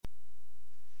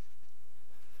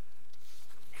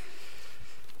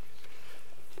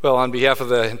Well, on behalf of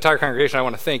the entire congregation, I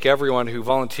want to thank everyone who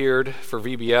volunteered for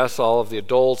VBS, all of the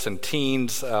adults and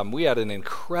teens. We had an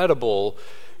incredible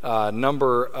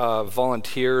number of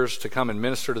volunteers to come and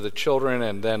minister to the children,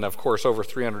 and then, of course, over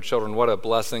 300 children. What a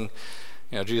blessing.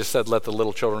 You know, Jesus said, "Let the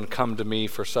little children come to me,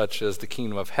 for such is the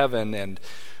kingdom of heaven." And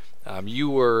you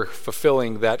were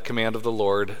fulfilling that command of the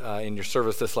Lord in your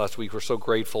service this last week. We're so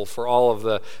grateful for all of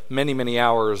the many, many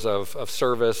hours of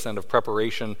service and of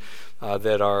preparation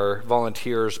that our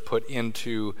volunteers put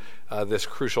into this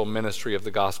crucial ministry of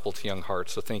the gospel to young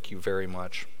hearts. So thank you very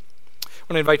much. I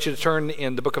want to invite you to turn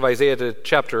in the book of Isaiah to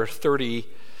chapter 30.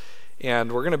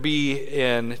 And we're going to be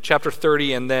in chapter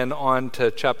 30 and then on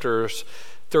to chapters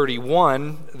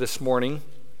 31 this morning.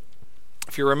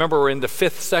 If you remember, we're in the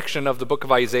fifth section of the book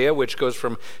of Isaiah, which goes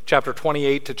from chapter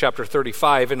 28 to chapter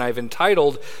 35, and I've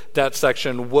entitled that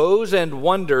section, Woes and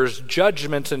Wonders,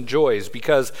 Judgments and Joys,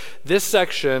 because this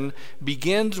section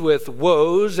begins with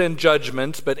woes and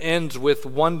judgments, but ends with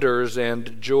wonders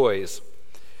and joys.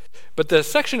 But the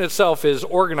section itself is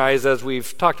organized, as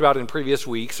we've talked about in previous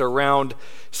weeks, around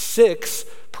 6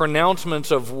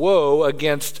 pronouncements of woe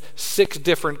against 6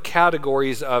 different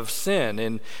categories of sin.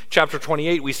 In chapter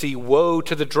 28, we see woe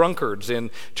to the drunkards. In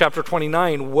chapter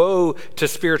 29, woe to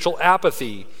spiritual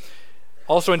apathy.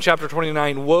 Also in chapter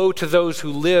 29, woe to those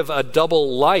who live a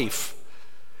double life.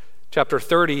 Chapter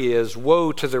 30 is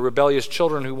woe to the rebellious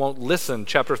children who won't listen.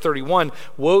 Chapter 31,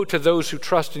 woe to those who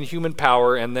trust in human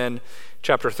power. And then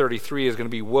chapter 33 is going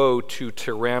to be woe to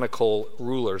tyrannical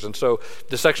rulers. And so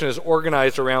the section is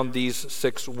organized around these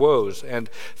 6 woes. And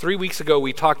 3 weeks ago,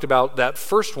 we talked about that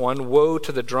first one, woe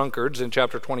to the drunkards in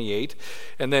chapter 28.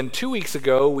 And then 2 weeks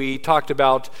ago, we talked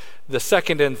about the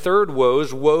second and third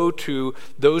woes, woe to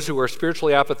those who are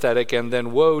spiritually apathetic, and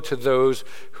then woe to those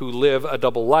who live a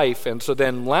double life. And so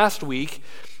then last week,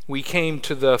 we came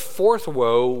to the fourth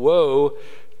woe, woe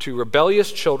to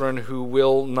rebellious children who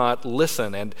will not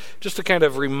listen. And just to kind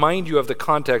of remind you of the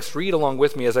context, read along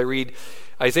with me as I read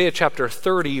Isaiah chapter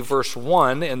 30, verse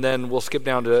 1, and then we'll skip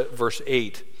down to verse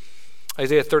 8.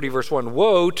 Isaiah 30, verse 1,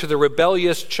 Woe to the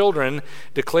rebellious children,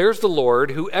 declares the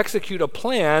Lord, who execute a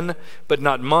plan, but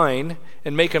not mine,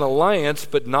 and make an alliance,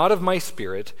 but not of my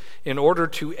spirit, in order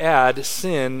to add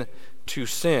sin to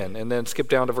sin. And then skip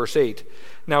down to verse 8.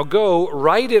 Now go,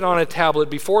 write it on a tablet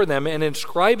before them, and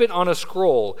inscribe it on a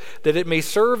scroll, that it may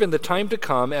serve in the time to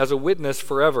come as a witness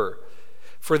forever.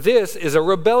 For this is a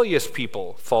rebellious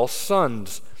people, false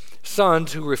sons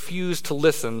who refuse to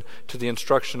listen to the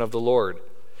instruction of the Lord,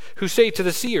 who say to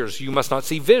the seers, you must not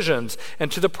see visions,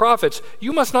 and to the prophets,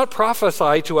 you must not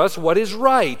prophesy to us what is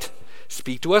right.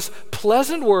 Speak to us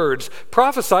pleasant words,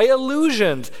 prophesy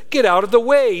illusions, get out of the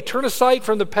way, turn aside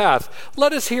from the path.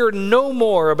 Let us hear no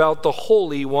more about the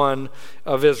Holy One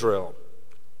of Israel.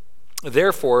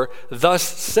 Therefore, thus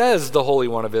says the Holy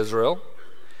One of Israel,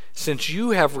 since you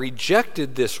have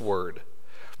rejected this word,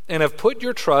 and have put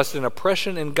your trust in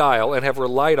oppression and guile, and have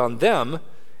relied on them,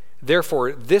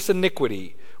 therefore this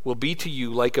iniquity will be to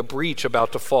you like a breach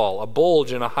about to fall, a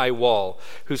bulge in a high wall,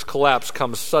 whose collapse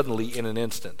comes suddenly in an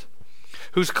instant,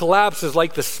 whose collapse is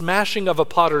like the smashing of a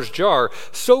potter's jar,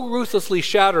 so ruthlessly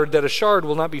shattered that a shard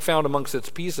will not be found amongst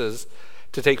its pieces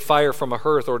to take fire from a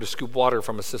hearth or to scoop water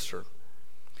from a cistern.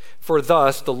 For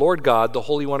thus the Lord God, the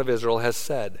Holy One of Israel, has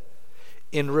said,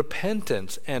 in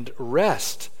repentance and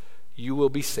rest you will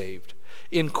be saved.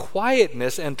 In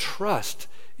quietness and trust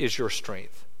is your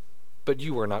strength. But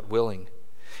you were not willing.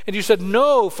 And you said,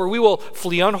 no, for we will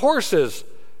flee on horses.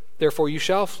 Therefore you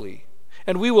shall flee.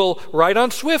 And we will ride on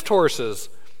swift horses.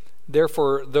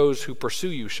 Therefore those who pursue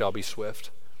you shall be swift.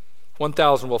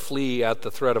 1,000 will flee at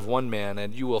the threat of 1 man,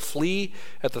 and you will flee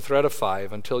at the threat of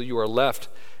 5, until you are left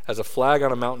as a flag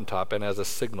on a mountaintop and as a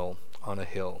signal on a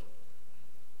hill.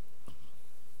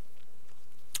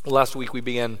 Last week we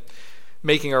began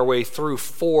making our way through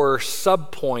 4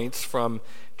 subpoints from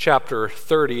chapter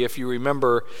 30. If you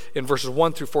remember, in verses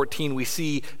 1 through 14, we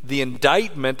see the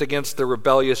indictment against the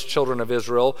rebellious children of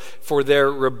Israel for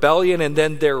their rebellion and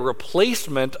then their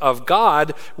replacement of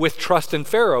God with trust in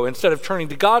Pharaoh. Instead of turning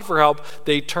to God for help,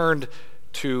 they turned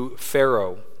to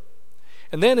Pharaoh.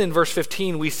 And then in verse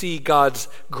 15, we see God's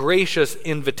gracious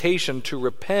invitation to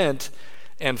repent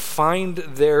and find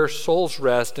their soul's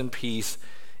rest and peace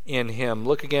in him.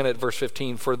 Look again at verse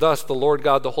 15. For thus the Lord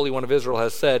God, the Holy One of Israel,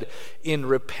 has said, in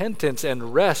repentance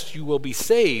and rest you will be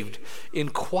saved. In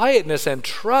quietness and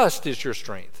trust is your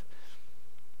strength.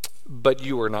 But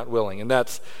you were not willing. And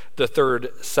that's the third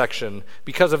section.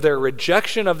 Because of their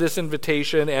rejection of this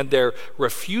invitation and their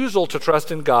refusal to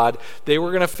trust in God, they were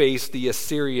going to face the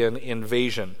Assyrian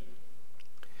invasion.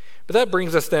 But that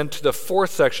brings us then to the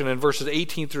fourth section in verses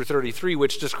 18 through 33,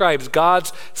 which describes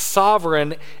God's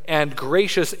sovereign and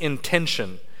gracious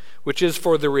intention, which is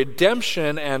for the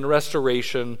redemption and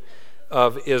restoration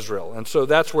of Israel. And so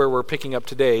that's where we're picking up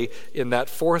today in that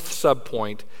fourth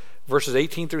subpoint, verses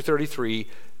 18 through 33,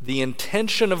 the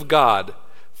intention of God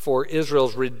for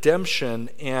Israel's redemption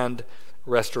and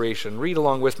restoration. Read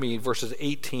along with me verses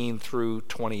 18 through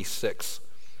 26.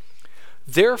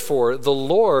 Therefore, the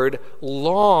Lord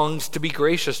longs to be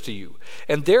gracious to you,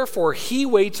 and therefore he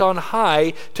waits on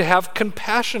high to have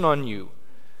compassion on you.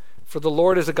 For the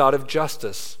Lord is a God of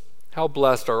justice. How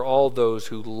blessed are all those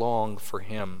who long for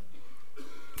him.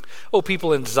 O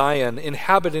people in Zion,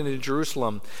 inhabited in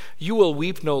Jerusalem, you will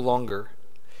weep no longer.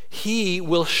 He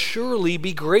will surely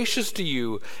be gracious to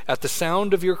you at the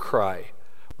sound of your cry.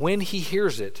 When he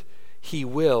hears it, he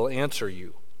will answer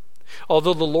you.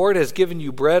 Although the Lord has given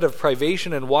you bread of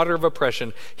privation and water of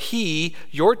oppression, he,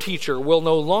 your teacher, will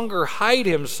no longer hide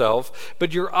himself,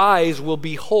 but your eyes will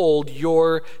behold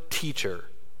your teacher.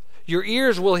 Your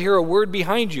ears will hear a word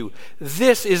behind you.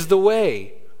 This is the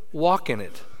way. Walk in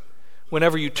it.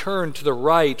 Whenever you turn to the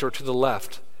right or to the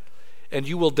left, and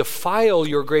you will defile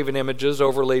your graven images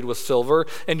overlaid with silver,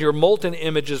 and your molten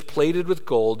images plated with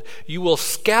gold. You will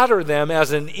scatter them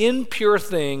as an impure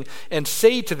thing, and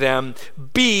say to them,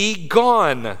 be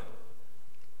gone.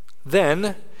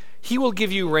 Then he will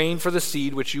give you rain for the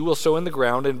seed which you will sow in the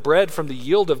ground, and bread from the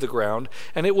yield of the ground,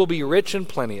 and it will be rich and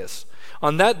plenteous.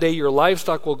 On that day your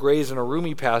livestock will graze in a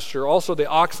roomy pasture. Also the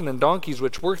oxen and donkeys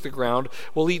which work the ground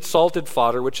will eat salted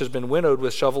fodder, which has been winnowed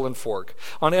with shovel and fork.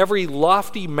 On every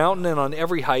lofty mountain and on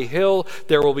every high hill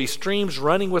there will be streams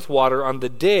running with water on the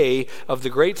day of the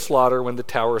great slaughter when the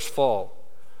towers fall.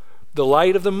 The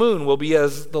light of the moon will be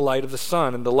as the light of the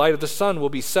sun, and the light of the sun will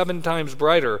be 7 times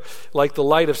brighter, like the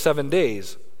light of 7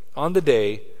 days. On the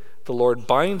day the Lord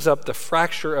binds up the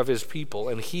fracture of his people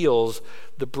and heals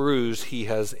the bruise he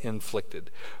has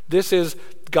inflicted. This is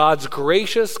God's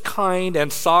gracious, kind,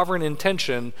 and sovereign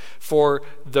intention for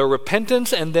the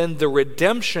repentance and then the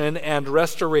redemption and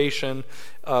restoration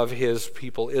of his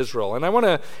people Israel. And I want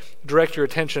to direct your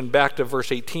attention back to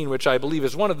verse 18, which I believe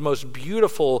is one of the most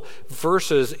beautiful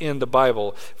verses in the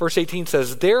Bible. Verse 18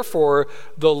 says, therefore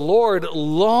the Lord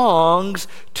longs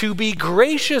to be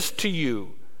gracious to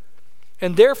you,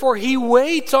 and therefore he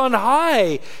waits on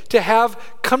high to have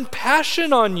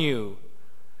compassion on you.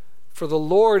 For the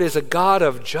Lord is a God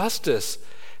of justice.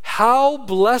 How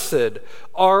blessed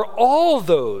are all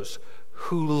those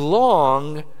who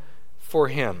long for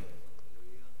him.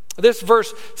 This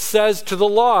verse says to the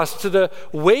lost, to the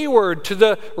wayward, to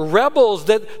the rebels,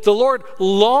 that the Lord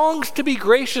longs to be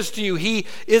gracious to you. He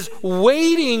is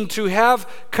waiting to have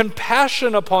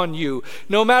compassion upon you.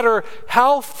 No matter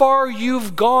how far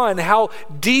you've gone, how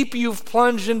deep you've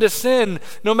plunged into sin,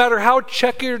 no matter how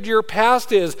checkered your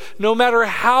past is, no matter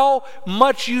how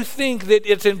much you think that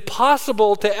it's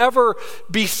impossible to ever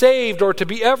be saved or to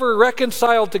be ever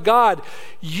reconciled to God,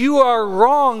 you are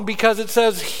wrong, because it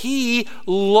says he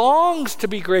longs to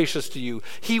be gracious to you.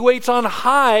 He waits on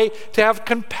high to have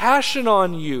compassion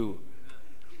on you.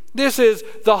 This is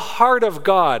the heart of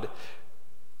God.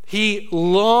 He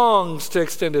longs to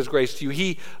extend his grace to you.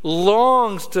 He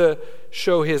longs to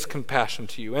show his compassion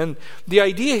to you. And the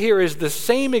idea here is the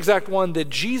same exact one that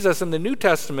Jesus in the New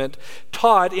Testament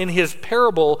taught in his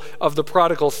parable of the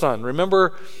prodigal son.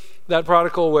 Remember that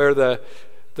prodigal where the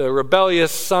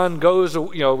rebellious son goes,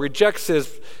 rejects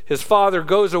his father,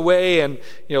 goes away and,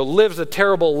 lives a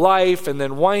terrible life, and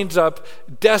then winds up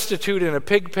destitute in a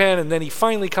pig pen, and then he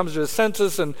finally comes to his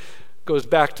senses and goes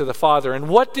back to the father. And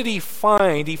what did he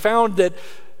find? He found that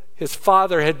his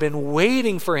father had been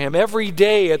waiting for him every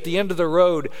day at the end of the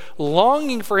road,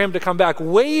 longing for him to come back,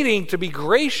 waiting to be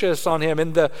gracious on him.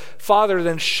 And the father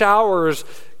then showers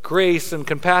grace and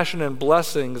compassion and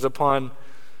blessings upon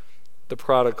the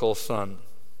prodigal son.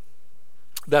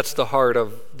 That's the heart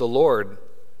of the Lord.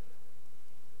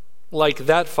 Like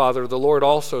that father, the Lord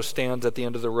also stands at the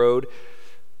end of the road,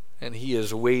 and he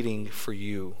is waiting for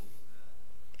you.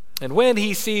 And when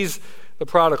he sees the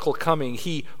prodigal coming,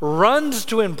 he runs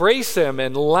to embrace him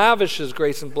and lavishes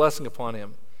grace and blessing upon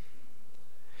him.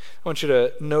 I want you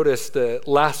to notice the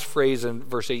last phrase in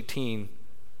verse 18,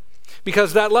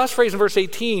 because that last phrase in verse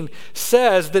 18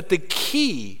 says that the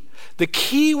key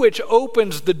which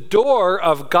opens the door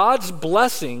of God's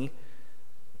blessing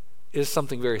is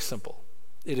something very simple.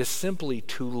 It is simply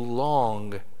to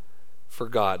long for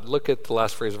God. Look at the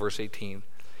last phrase of verse 18.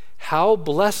 How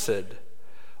blessed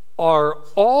are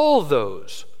all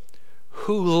those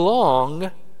who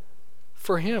long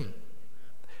for him.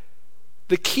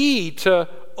 The key to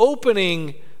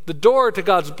opening the door to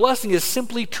God's blessing is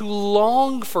simply to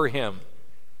long for him.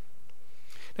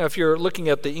 Now, if you're looking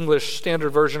at the English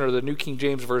Standard Version or the New King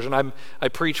James Version, I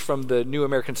preach from the New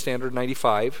American Standard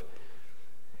 95.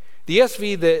 The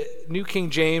ESV, the New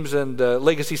King James, and the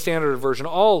Legacy Standard Version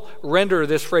all render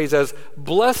this phrase as,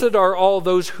 "Blessed are all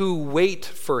those who wait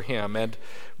for him." And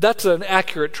that's an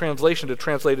accurate translation to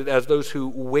translate it as those who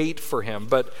wait for him.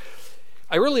 But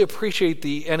I really appreciate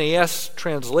the NAS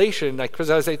translation because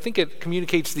I think it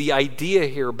communicates the idea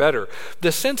here better.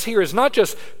 The sense here is not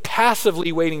just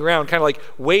passively waiting around, kind of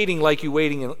like you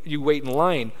wait in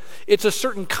line. It's a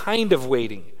certain kind of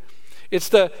waiting. It's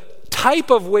the type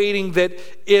of waiting that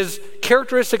is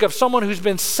characteristic of someone who's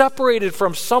been separated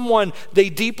from someone they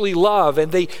deeply love,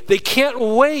 and they can't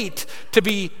wait to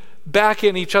be back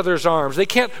in each other's arms. They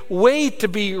can't wait to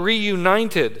be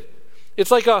reunited. It's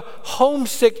like a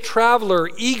homesick traveler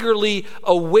eagerly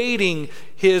awaiting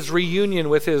his reunion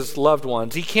with his loved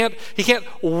ones. He can't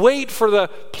wait for the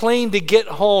plane to get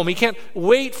home. He can't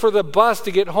wait for the bus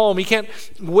to get home. He can't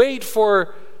wait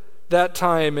for that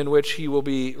time in which he will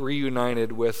be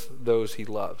reunited with those he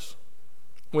loves.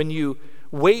 When you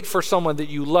wait for someone that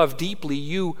you love deeply,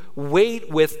 you wait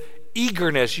with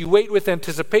eagerness, you wait with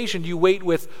anticipation, you wait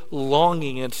with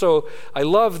longing. And so I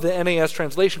love the NAS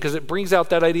translation because it brings out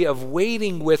that idea of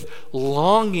waiting with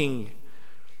longing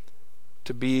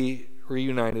to be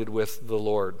reunited with the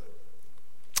Lord.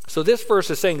 So this verse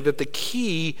is saying that the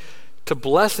key to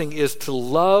blessing is to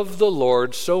love the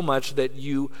Lord so much that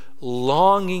you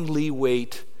longingly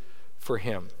wait for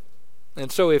him. And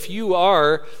so if you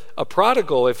are a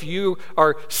prodigal, if you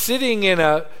are sitting in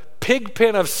a pig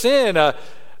pen of sin,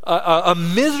 a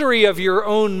misery of your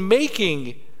own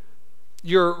making,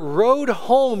 your road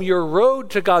home, your road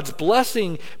to God's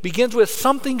blessing begins with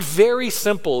something very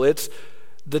simple. It's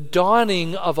the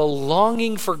dawning of a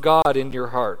longing for God in your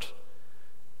heart.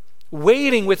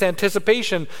 Waiting with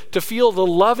anticipation to feel the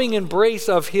loving embrace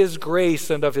of his grace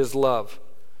and of his love.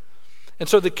 And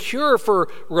so the cure for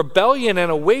rebellion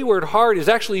and a wayward heart is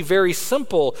actually very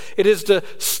simple. It is to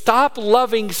stop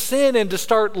loving sin and to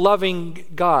start loving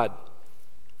God.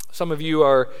 Some of you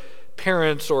are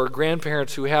parents or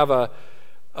grandparents who have a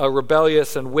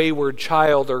rebellious and wayward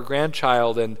child or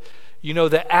grandchild, and you know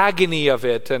the agony of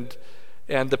it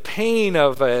and the pain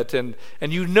of it, and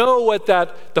you know what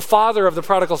the father of the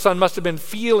prodigal son must have been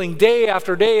feeling day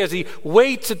after day as he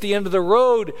waits at the end of the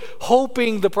road,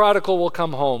 hoping the prodigal will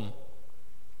come home.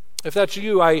 If that's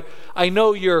you, I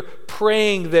know you're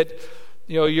praying that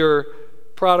your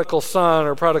prodigal son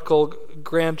or prodigal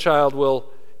grandchild will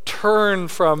turn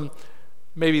from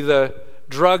maybe the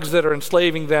drugs that are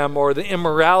enslaving them or the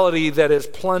immorality that has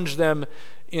plunged them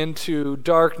into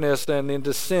darkness and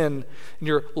into sin, and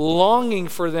you're longing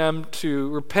for them to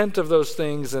repent of those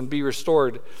things and be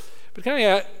restored. But can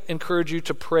I encourage you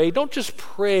to pray? Don't just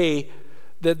pray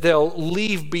that they'll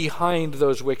leave behind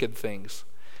those wicked things.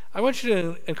 I want you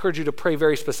to encourage you to pray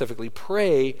very specifically.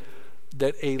 Pray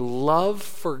that a love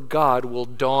for God will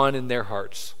dawn in their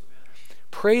hearts.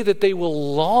 Pray that they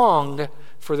will long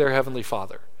for their Heavenly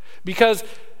Father. Because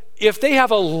if they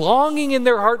have a longing in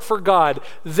their heart for God,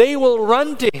 they will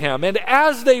run to him. And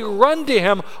as they run to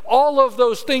him, all of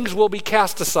those things will be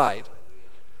cast aside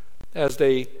as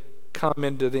they come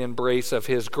into the embrace of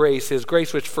his grace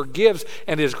which forgives,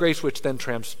 and his grace which then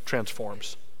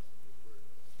transforms.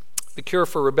 The cure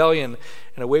for rebellion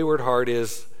and a wayward heart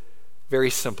is very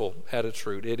simple at its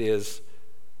root. It is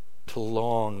to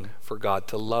long for God,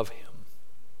 to love him.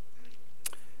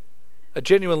 A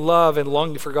genuine love and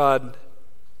longing for God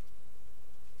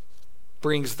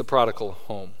brings the prodigal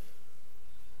home.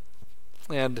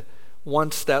 And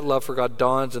once that love for God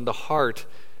dawns in the heart,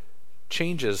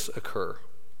 changes occur.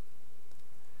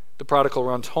 The prodigal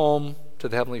runs home to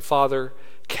the Heavenly Father,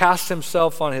 casts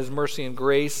himself on his mercy and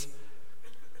grace,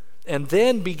 and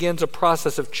then begins a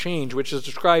process of change, which is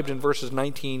described in verses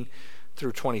 19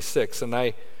 through 26. And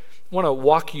I want to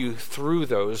walk you through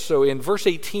those. So in verse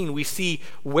 18, we see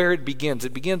where it begins.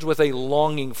 It begins with a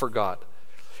longing for God.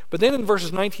 But then in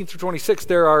verses 19 through 26,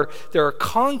 there are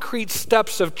concrete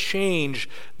steps of change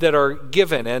that are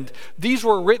given. And these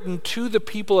were written to the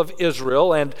people of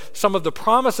Israel, and some of the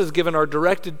promises given are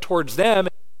directed towards them,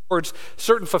 towards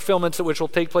certain fulfillments which will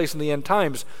take place in the end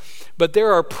times. But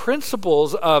there are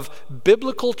principles of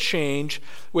biblical change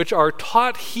which are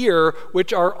taught here,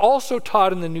 which are also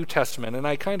taught in the New Testament. And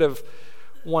I kind of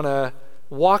want to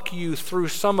walk you through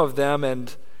some of them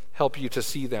and help you to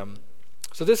see them.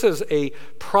 So this is a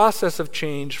process of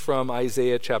change from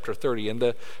Isaiah chapter 30. And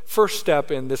the first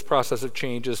step in this process of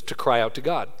change is to cry out to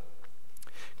God.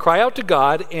 Cry out to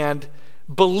God and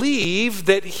Believe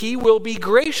that he will be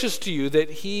gracious to you, that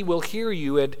he will hear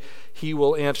you and he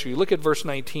will answer you. Look at verse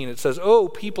 19. It says, "O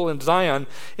people in Zion,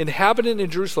 inhabitant in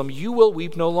Jerusalem, you will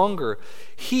weep no longer.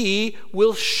 He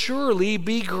will surely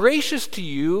be gracious to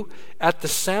you at the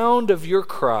sound of your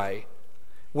cry.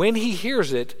 When he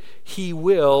hears it, he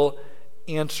will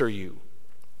answer you."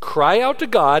 Cry out to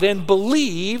God and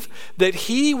believe that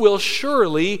he will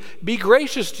surely be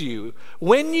gracious to you.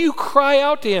 When you cry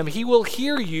out to him, he will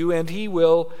hear you and he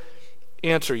will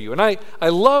answer you. And I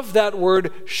love that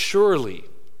word, surely.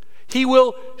 He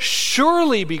will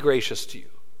surely be gracious to you.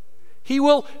 He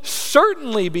will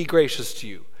certainly be gracious to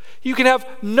you. You can have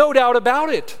no doubt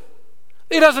about it.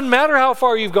 It doesn't matter how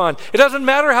far you've gone. It doesn't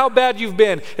matter how bad you've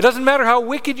been. It doesn't matter how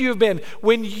wicked you've been.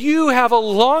 When you have a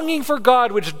longing for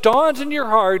God which dawns in your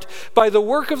heart by the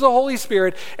work of the Holy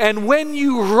Spirit, and when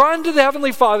you run to the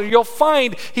Heavenly Father, you'll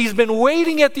find he's been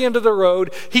waiting at the end of the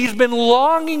road. He's been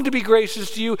longing to be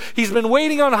gracious to you. He's been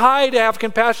waiting on high to have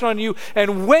compassion on you.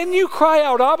 And when you cry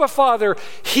out, "Abba, Father,"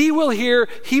 he will hear,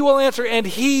 he will answer, and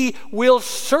he will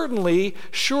certainly,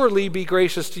 surely be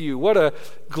gracious to you. What a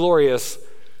glorious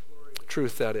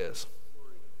truth that is.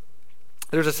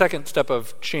 There's a second step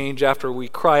of change after we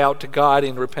cry out to God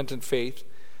in repentant faith,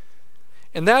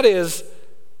 and that is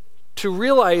to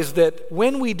realize that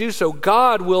when we do so,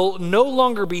 God will no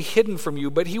longer be hidden from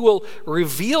you, but he will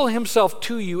reveal himself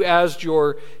to you as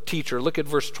your teacher. Look at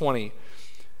verse 20.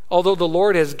 "Although the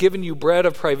Lord has given you bread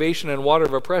of privation and water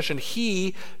of oppression,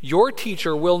 he, your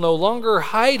teacher, will no longer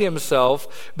hide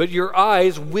himself, but your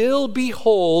eyes will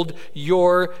behold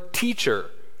your teacher."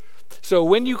 So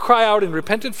when you cry out in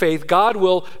repentant faith, God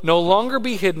will no longer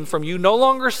be hidden from you, no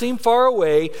longer seem far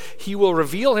away. He will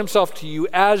reveal himself to you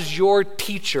as your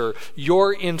teacher,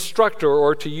 your instructor,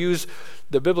 or to use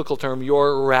the biblical term,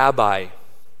 your rabbi.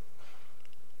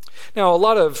 Now, a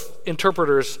lot of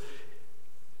interpreters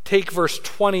take verse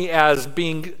 20 as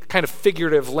being kind of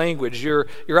figurative language. Your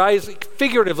eyes,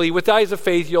 figuratively, with the eyes of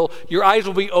faith, your eyes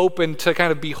will be open to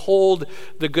kind of behold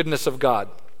the goodness of God.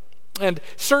 And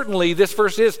certainly this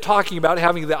verse is talking about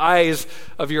having the eyes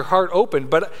of your heart open,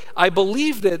 but I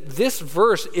believe that this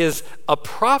verse is a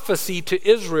prophecy to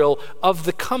Israel of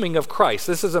the coming of Christ.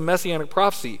 This is a messianic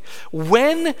prophecy.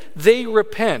 When they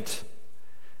repent,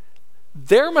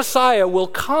 their Messiah will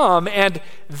come and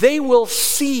they will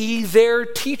see their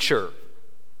teacher.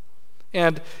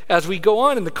 And as we go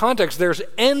on in the context, there's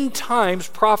end times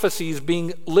prophecies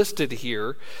being listed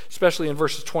here, especially in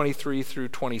verses 23 through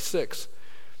 26.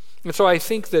 And so I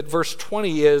think that verse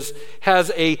 20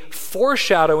 has a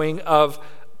foreshadowing of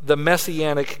the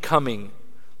messianic coming,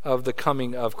 of the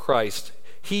coming of Christ.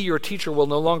 He, your teacher, will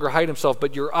no longer hide himself,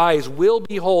 but your eyes will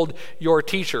behold your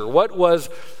teacher. What was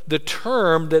the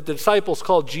term that the disciples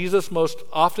called Jesus most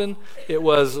often? It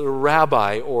was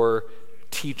rabbi or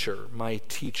teacher, my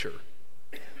teacher.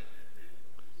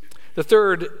 The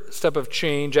third step of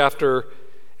change after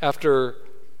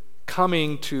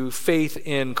coming to faith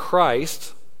in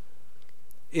Christ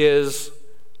is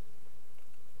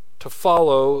to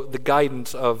follow the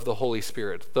guidance of the Holy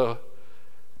Spirit. The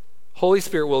Holy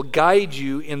Spirit will guide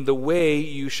you in the way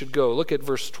you should go. Look at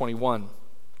verse 21.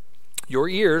 Your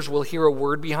ears will hear a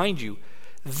word behind you.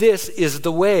 This is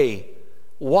the way.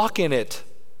 Walk in it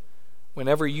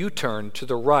whenever you turn to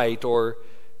the right or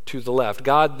to the left.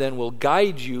 God then will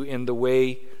guide you in the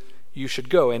way you should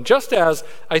go. And just as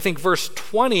I think verse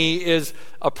 20 is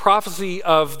a prophecy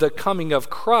of the coming of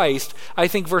Christ, I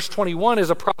think verse 21 is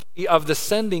a prophecy of the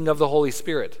sending of the Holy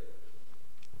Spirit.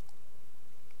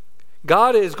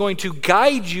 God is going to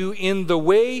guide you in the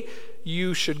way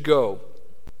you should go.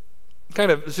 Kind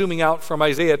of zooming out from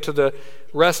Isaiah to the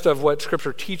rest of what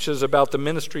Scripture teaches about the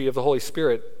ministry of the Holy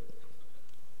Spirit.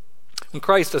 When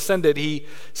Christ ascended, he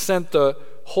sent the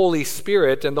Holy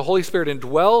Spirit, and the Holy Spirit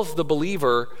indwells the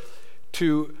believer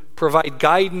to provide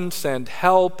guidance and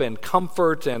help and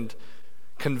comfort and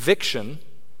conviction.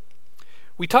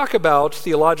 We talk about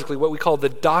theologically what we call the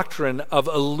doctrine of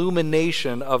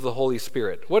illumination of the Holy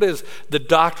Spirit. What is the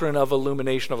doctrine of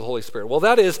illumination of the Holy Spirit? Well,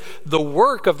 that is the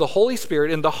work of the Holy Spirit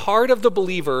in the heart of the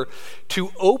believer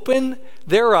to open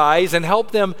their eyes and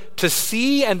help them to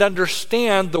see and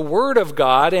understand the Word of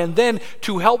God, and then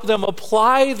to help them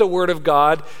apply the Word of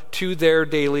God to their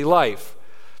daily life.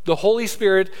 The Holy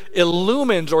Spirit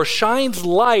illumines or shines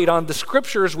light on the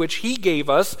Scriptures which he gave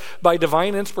us by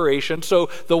divine inspiration.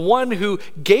 So the one who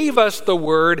gave us the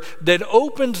Word then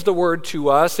opens the Word to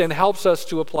us and helps us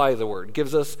to apply the Word,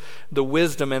 gives us the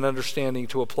wisdom and understanding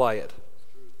to apply it.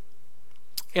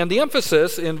 And the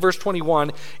emphasis in verse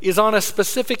 21 is on a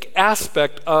specific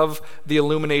aspect of the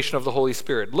illumination of the Holy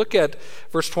Spirit. Look at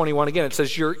verse 21 again. It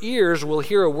says, your ears will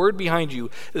hear a word behind you.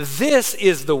 This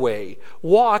is the way.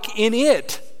 Walk in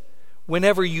it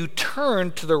whenever you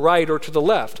turn to the right or to the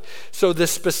left. So the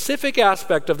specific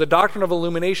aspect of the doctrine of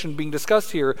illumination being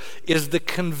discussed here is the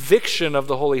conviction of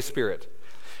the Holy Spirit.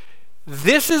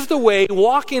 This is the way,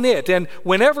 walk in it. And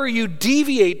whenever you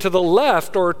deviate to the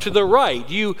left or to the right,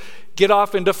 you get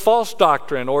off into false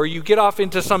doctrine, or you get off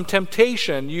into some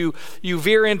temptation, you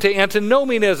veer into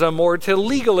antinomianism or to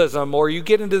legalism, or you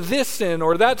get into this sin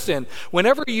or that sin.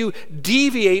 Whenever you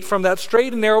deviate from that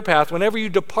straight and narrow path, whenever you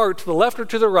depart to the left or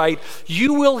to the right,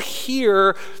 you will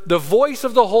hear the voice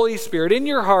of the Holy Spirit in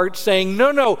your heart saying,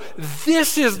 no,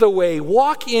 this is the way,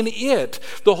 walk in it.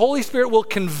 The Holy Spirit will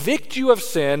convict you of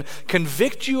sin,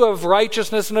 convict you of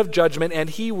righteousness and of judgment, and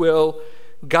He will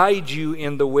guide you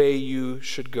in the way you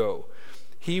should go.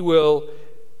 He will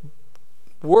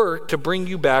work to bring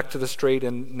you back to the straight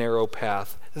and narrow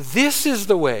path. This is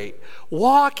the way.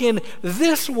 Walk in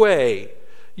this way.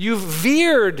 You've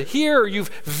veered here, you've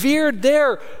veered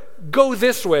there. Go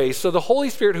this way. So the Holy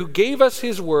Spirit, who gave us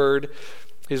His word,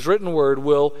 His written word,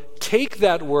 will take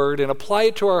that word and apply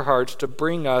it to our hearts to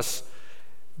bring us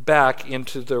back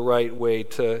into the right way,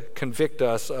 to convict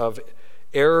us of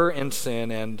error and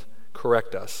sin and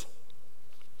correct us.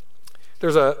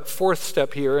 There's a fourth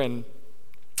step here, and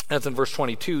that's in verse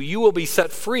 22. You will be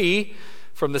set free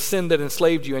from the sin that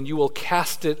enslaved you, and you will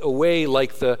cast it away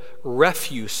like the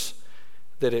refuse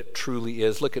that it truly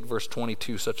is. Look at verse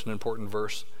 22, such an important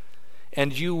verse.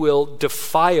 And you will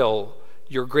defile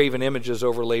your graven images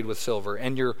overlaid with silver,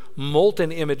 and your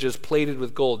molten images plated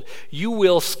with gold. You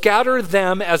will scatter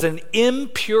them as an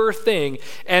impure thing,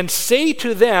 and say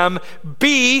to them,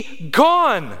 be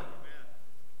gone.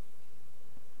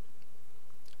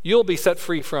 You'll be set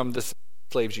free from the sin that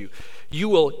enslaves you. You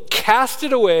will cast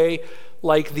it away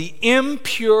like the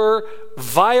impure,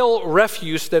 vile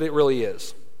refuse that it really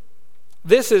is.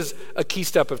 This is a key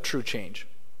step of true change.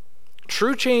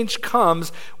 True change comes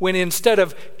when instead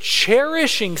of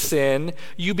cherishing sin,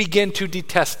 you begin to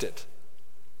detest it.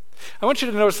 I want you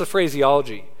to notice the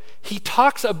phraseology. He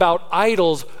talks about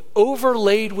idols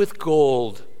overlaid with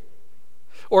gold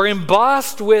or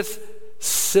embossed with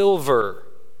silver.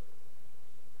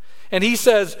 And he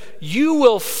says, you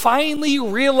will finally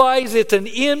realize it's an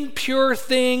impure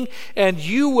thing, and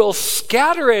you will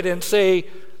scatter it and say,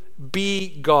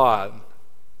 be God.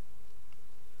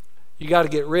 You got to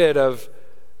get rid of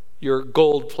your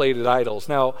gold-plated idols.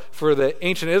 Now, for the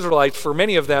ancient Israelites, for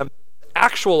many of them,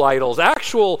 actual idols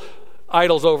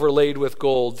overlaid with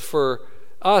gold. For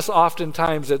us,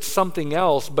 oftentimes it's something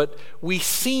else, but we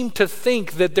seem to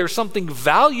think that there's something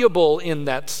valuable in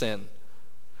that sin,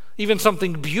 even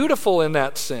something beautiful in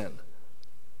that sin.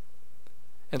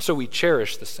 And so we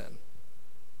cherish the sin.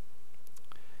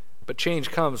 But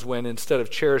change comes when instead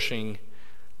of cherishing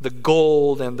the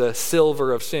gold and the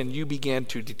silver of sin, you begin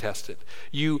to detest it.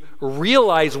 You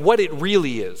realize what it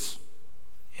really is,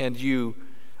 and you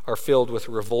are filled with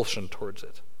revulsion towards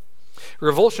it.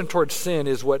 Revulsion towards sin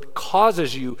is what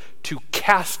causes you to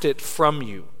cast it from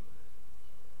you.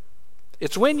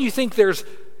 It's when you think there's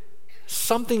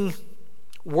something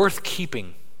worth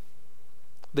keeping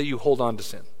that you hold on to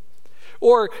sin.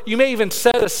 Or you may even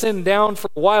set a sin down for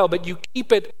a while, but you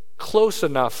keep it close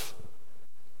enough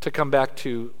to come back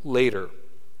to later.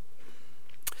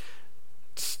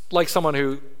 It's like someone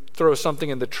who throws something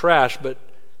in the trash but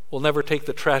will never take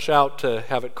the trash out to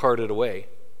have it carted away.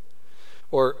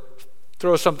 Or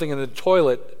throws something in the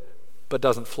toilet but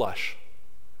doesn't flush.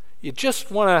 You just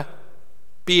want to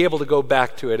be able to go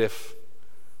back to it if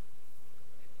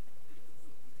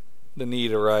the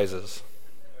need arises.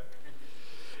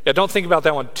 Yeah, don't think about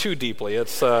that one too deeply.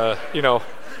 It's, I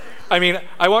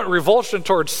want revulsion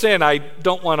towards sin. I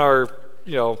don't want our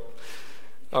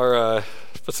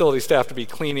facility staff to be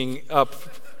cleaning up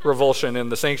revulsion in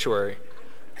the sanctuary.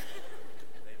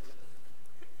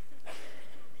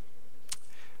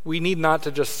 We need not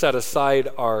to just set aside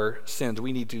our sins.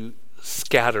 We need to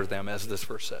scatter them, as this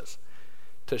verse says.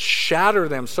 To shatter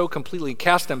them so completely,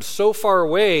 cast them so far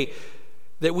away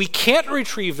that we can't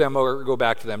retrieve them or go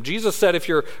back to them. Jesus said, if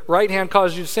your right hand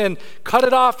causes you to sin, cut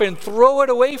it off and throw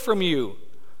it away from you.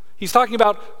 He's talking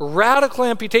about radical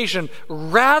amputation,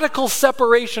 radical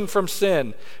separation from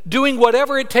sin, doing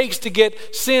whatever it takes to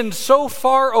get sin so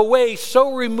far away,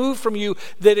 so removed from you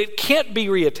that it can't be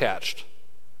reattached.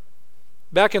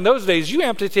 Back in those days, you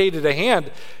amputated a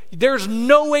hand. There's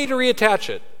no way to reattach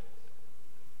it.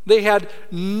 They had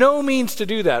no means to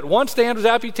do that. Once the hand was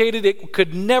amputated, it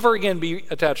could never again be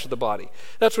attached to the body.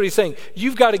 That's what he's saying.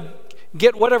 You've got to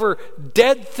get whatever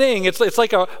dead thing. It's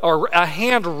like a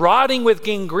hand rotting with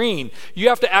gangrene. You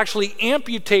have to actually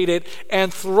amputate it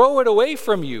and throw it away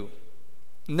from you,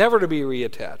 never to be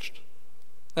reattached.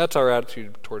 That's our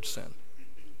attitude towards sin.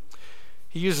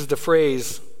 He uses the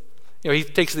phrase, he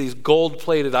takes these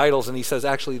gold-plated idols and he says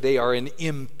actually they are an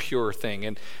impure thing.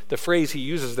 And the phrase he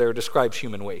uses there describes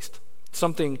human waste,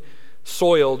 something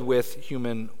soiled with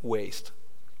human waste.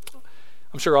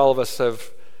 I'm sure all of us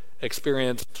have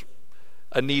experienced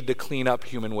a need to clean up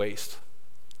human waste.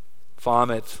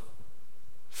 Vomit,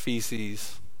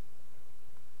 feces,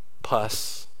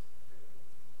 pus.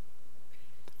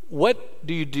 What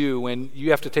do you do when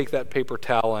you have to take that paper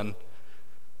towel and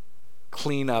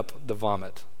clean up the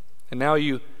vomit? And now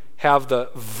you have the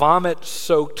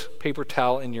vomit-soaked paper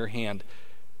towel in your hand.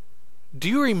 Do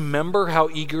you remember how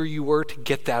eager you were to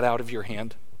get that out of your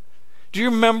hand? Do you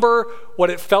remember what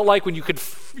it felt like when you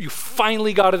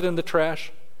finally got it in the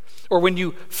trash? Or when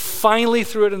you finally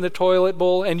threw it in the toilet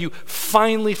bowl and you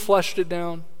finally flushed it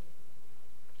down?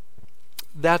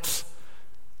 That's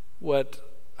what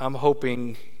I'm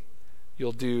hoping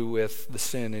you'll do with the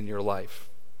sin in your life.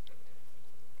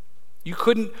 You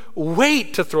couldn't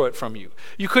wait to throw it from you.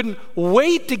 You couldn't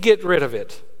wait to get rid of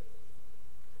it.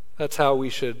 That's how we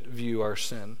should view our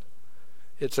sin.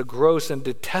 It's a gross and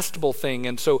detestable thing,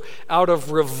 and so out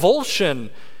of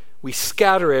revulsion, we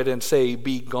scatter it and say,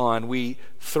 be gone. We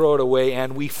throw it away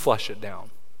and we flush it down.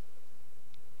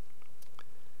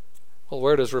 Well,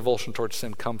 where does revulsion towards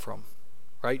sin come from?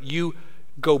 Right? You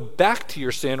go back to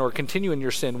your sin or continue in your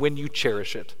sin when you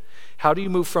cherish it. How do you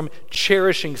move from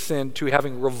cherishing sin to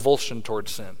having revulsion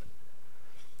towards sin?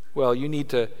 Well, you need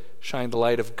to shine the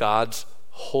light of God's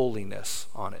holiness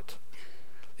on it.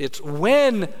 It's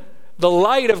when the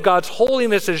light of God's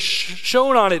holiness is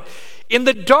shown on it. In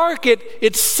the dark,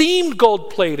 it seemed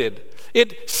gold-plated.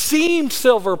 It seemed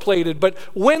silver-plated. But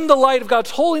when the light of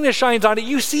God's holiness shines on it,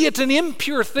 you see it's an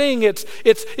impure thing.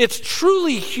 It's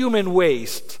truly human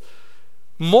waste,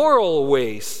 moral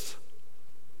waste.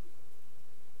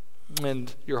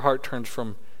 And your heart turns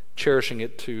from cherishing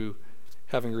it to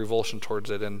having revulsion towards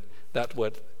it, and that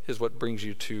is what brings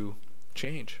you to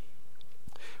change.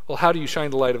 Well, how do you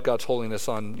shine the light of God's holiness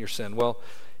on your sin? Well,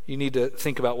 you need to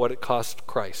think about what it cost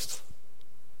Christ.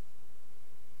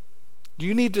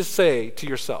 You need to say to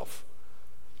yourself,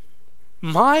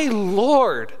 my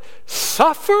Lord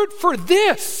suffered for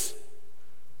this,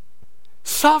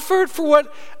 suffered for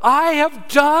what I have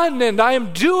done and I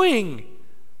am doing.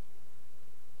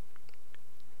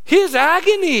 His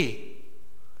agony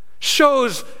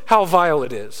shows how vile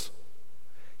it is.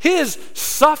 His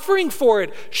suffering for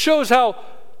it shows how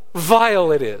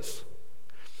vile it is.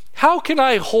 How can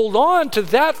I hold on to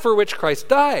that for which Christ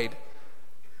died?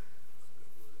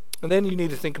 And then you need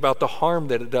to think about the harm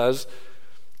that it does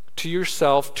to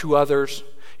yourself, to others.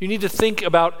 You need to think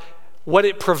about what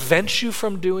it prevents you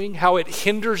from doing, how it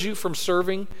hinders you from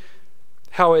serving,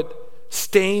 how it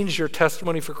stains your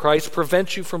testimony for Christ,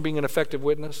 prevents you from being an effective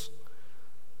witness.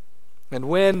 And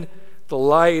when the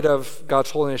light of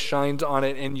God's holiness shines on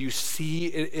it and you see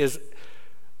it is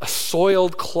a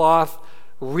soiled cloth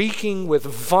reeking with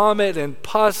vomit and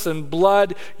pus and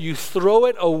blood, you throw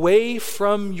it away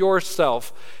from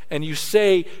yourself and you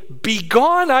say, "Be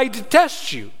gone, I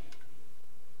detest you.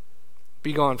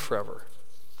 Be gone forever."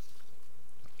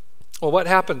 Well, what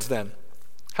happens then?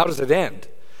 How does it end?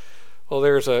 Well,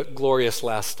 there's a glorious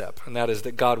last step, and that is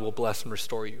that God will bless and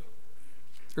restore you.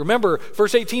 Remember,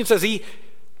 verse 18 says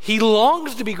he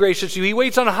longs to be gracious to you. He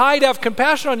waits on high to have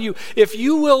compassion on you. If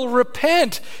you will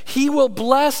repent, he will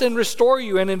bless and restore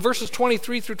you. And in verses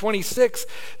 23 through 26,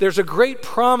 there's a great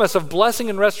promise of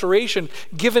blessing and restoration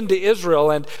given to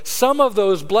Israel. And some of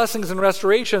those blessings and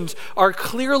restorations are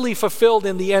clearly fulfilled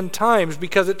in the end times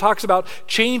because it talks about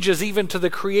changes even to the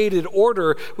created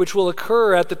order, which will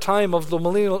occur at the time of the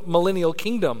millennial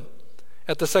kingdom,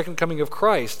 at the second coming of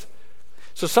Christ.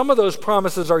 So some of those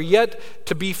promises are yet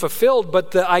to be fulfilled,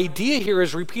 but the idea here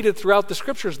is repeated throughout the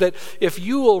scriptures that if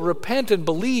you will repent and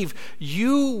believe,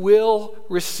 you will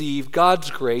receive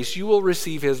God's grace, you will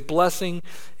receive his blessing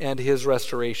and his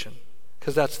restoration,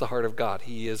 because that's the heart of God.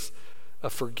 He is a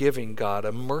forgiving God,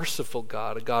 a merciful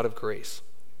God, a God of grace.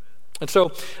 And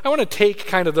so I want to take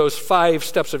kind of those 5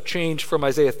 steps of change from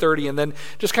Isaiah 30 and then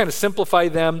just kind of simplify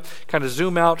them, kind of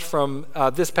zoom out from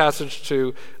this passage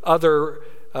to other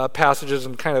passages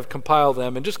and kind of compile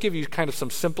them and just give you kind of some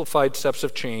simplified steps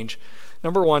of change.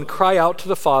 Number 1, cry out to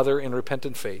the Father in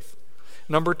repentant faith.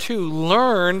 Number 2,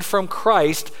 learn from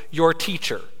Christ, your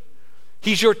teacher.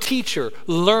 He's your teacher.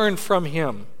 Learn from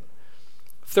him.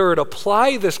 Third,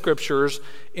 apply the scriptures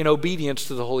in obedience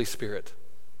to the Holy Spirit.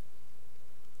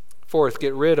 Fourth,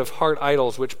 get rid of heart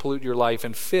idols which pollute your life.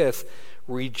 And fifth,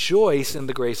 rejoice in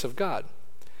the grace of God.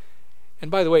 And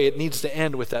by the way, it needs to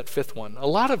end with that fifth one. A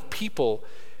lot of people,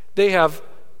 they have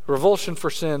revulsion for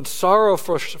sin, sorrow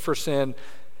for sin.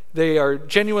 They have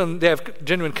genuine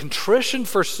contrition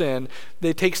for sin.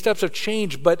 They take steps of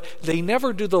change, but they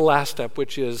never do the last step,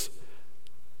 which is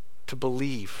to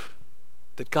believe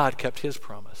that God kept his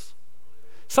promise.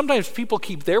 Sometimes people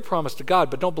keep their promise to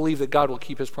God, but don't believe that God will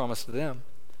keep his promise to them.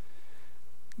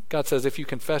 God says, if you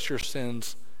confess your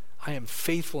sins, I am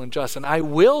faithful and just, and I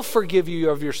will forgive you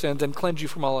of your sins and cleanse you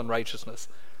from all unrighteousness.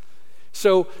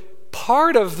 So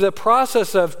part of the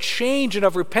process of change and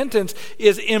of repentance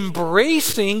is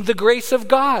embracing the grace of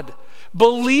God,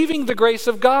 believing the grace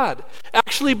of God,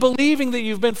 actually believing that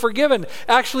you've been forgiven,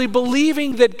 actually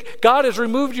believing that God has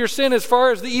removed your sin as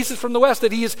far as the east is from the west,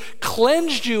 that he has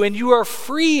cleansed you and you are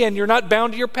free and you're not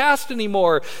bound to your past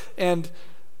anymore, and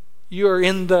you are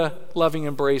in the loving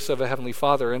embrace of a Heavenly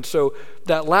Father. And so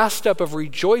that last step of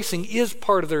rejoicing is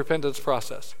part of the repentance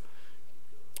process.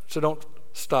 So don't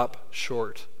stop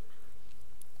short.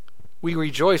 We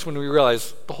rejoice when we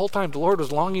realize the whole time the Lord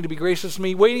was longing to be gracious to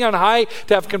me, waiting on high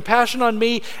to have compassion on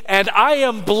me, and I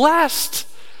am blessed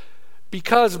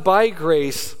because by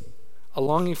grace a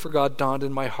longing for God dawned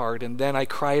in my heart, and then I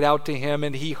cried out to him,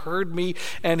 and he heard me,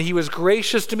 and he was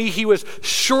gracious to me. He was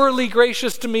surely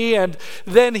gracious to me, and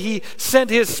then he sent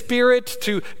his Spirit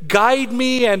to guide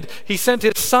me, and he sent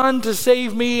his Son to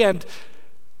save me, and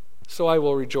so I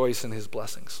will rejoice in his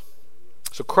blessings.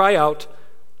 So cry out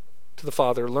to the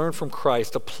Father, learn from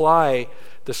Christ, apply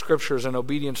the scriptures in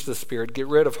obedience to the Spirit, get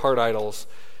rid of heart idols,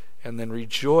 and then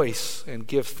rejoice and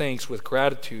give thanks with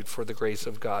gratitude for the grace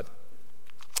of God.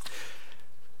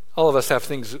 All of us have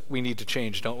things we need to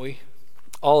change, don't we?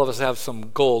 All of us have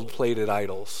some gold-plated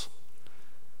idols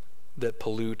that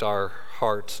pollute our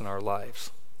hearts and our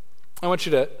lives. I want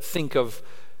you to think of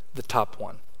the top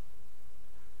one.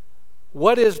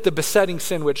 What is the besetting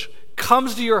sin which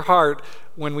comes to your heart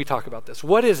when we talk about this?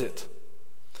 What is it?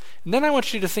 And then I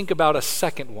want you to think about a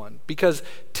second one, because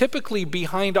typically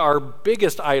behind our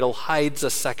biggest idol hides a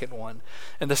second one.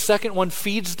 And the second one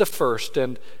feeds the first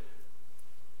and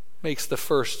makes the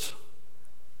first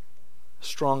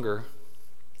stronger.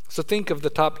 So think of the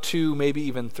top two, maybe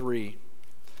even three.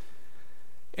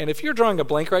 And if you're drawing a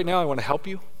blank right now, I want to help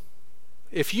you.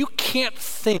 If you can't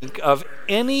think of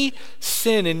any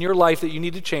sin in your life that you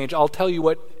need to change, I'll tell you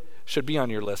what should be on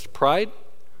your list: pride,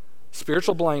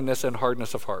 spiritual blindness, and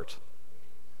hardness of heart.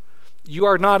 You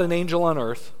are not an angel on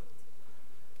earth.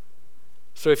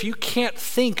 So if you can't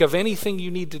think of anything you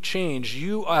need to change,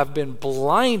 you have been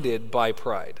blinded by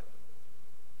pride.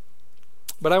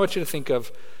 But I want you to think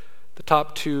of the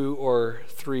top 2 or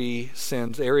 3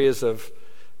 sins, areas of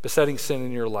besetting sin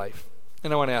in your life.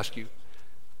 And I want to ask you,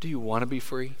 do you want to be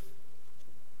free?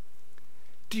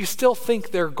 Do you still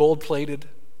think they're gold-plated?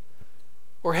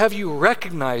 Or have you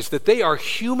recognized that they are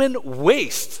human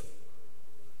waste?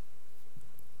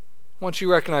 Once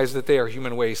you recognize that they are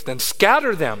human waste, then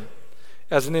scatter them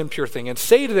as an impure thing and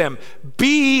say to them,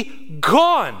 "Be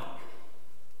gone."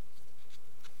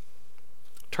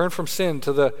 Turn from sin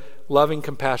to the loving,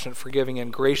 compassionate, forgiving,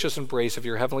 and gracious embrace of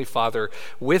your Heavenly Father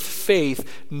with faith,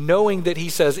 knowing that He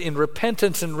says, in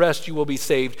repentance and rest you will be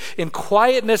saved. In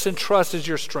quietness and trust is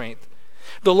your strength.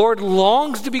 The Lord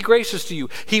longs to be gracious to you.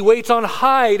 He waits on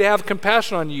high to have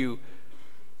compassion on you.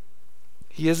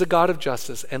 He is a God of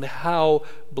justice, and how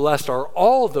blessed are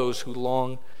all those who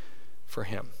long for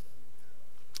Him.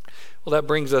 Well, that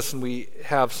brings us, and we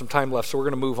have some time left, so we're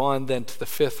going to move on then to the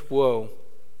fifth woe.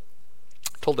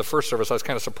 I told the first service I was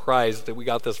kind of surprised that we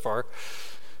got this far.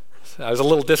 I was a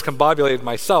little discombobulated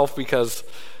myself because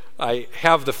I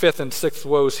have the fifth and sixth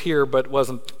woes here, but was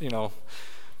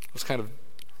kind of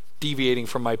deviating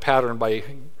from my pattern by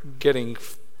getting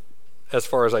as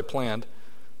far as I planned.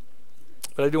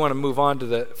 But I do want to move on to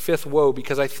the fifth woe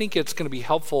because I think it's going to be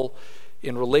helpful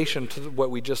in relation to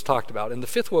what we just talked about. And the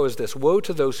fifth woe is this: woe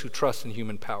to those who trust in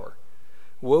human power.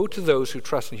 Woe to those who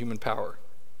trust in human power.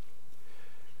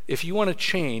 If you want to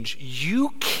change, you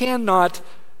cannot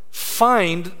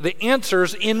find the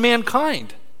answers in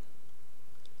mankind.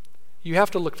 You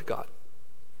have to look to God.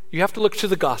 You have to look to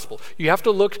the gospel. You have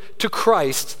to look to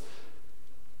Christ.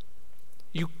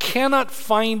 You cannot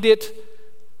find it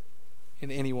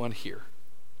in anyone here.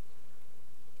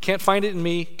 Can't find it in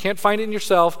me, can't find it in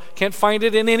yourself, can't find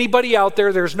it in anybody out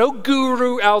there. There's no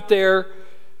guru out there.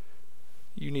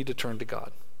 You need to turn to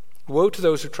God. Woe to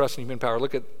those who trust in human power.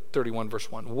 Look at 31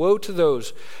 verse 1. Woe to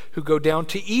those who go down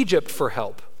to Egypt for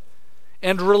help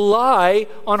and rely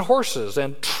on horses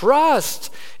and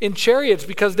trust in chariots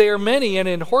because they are many and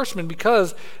in horsemen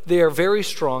because they are very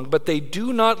strong, but they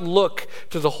do not look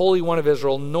to the Holy One of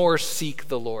Israel nor seek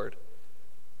the Lord.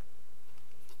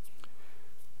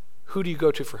 Who do you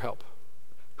go to for help?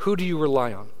 Who do you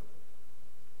rely on?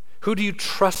 Who do you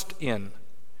trust in?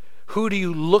 Who do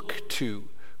you look to?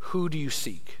 Who do you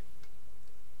seek?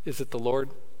 Is it the Lord?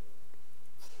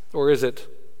 Or is it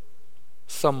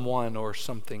someone or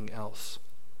something else?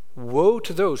 Woe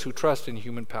to those who trust in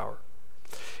human power.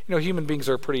 You know, human beings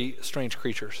are pretty strange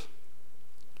creatures.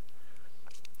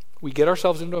 We get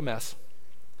ourselves into a mess.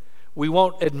 We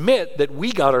won't admit that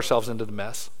we got ourselves into the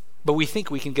mess, but we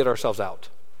think we can get ourselves out.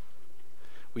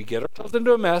 We get ourselves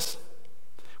into a mess.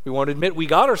 We won't admit we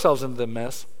got ourselves into the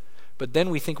mess, but then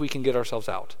we think we can get ourselves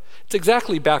out. It's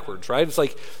exactly backwards, right? It's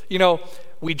like,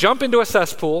 we jump into a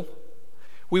cesspool.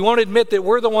 We won't admit that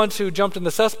we're the ones who jumped in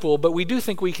the cesspool, but we do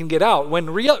think we can get out. When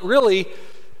really,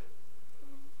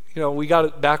 we got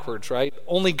it backwards, right?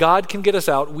 Only God can get us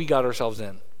out. We got ourselves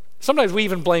in. Sometimes we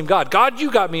even blame God. God,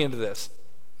 you got me into this.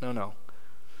 No.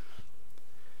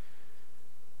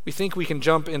 We think we can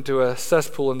jump into a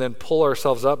cesspool and then pull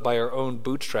ourselves up by our own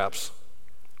bootstraps.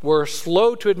 We're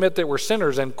slow to admit that we're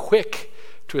sinners and quick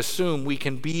to assume we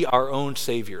can be our own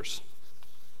saviors.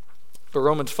 But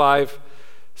Romans 5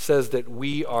 says that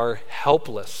we are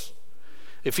helpless.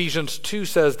 Ephesians 2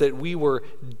 says that we were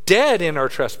dead in our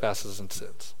trespasses and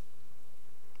sins.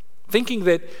 Thinking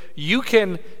that you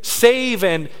can save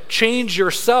and change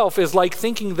yourself is like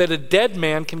thinking that a dead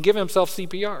man can give himself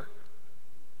CPR.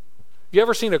 You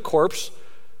ever seen a corpse?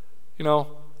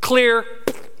 Clear,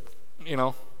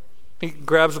 he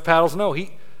grabs the paddles. No,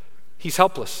 he's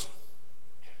helpless.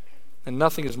 And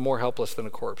nothing is more helpless than a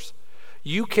corpse.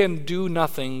 You can do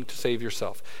nothing to save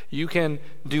yourself. You can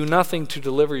do nothing to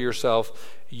deliver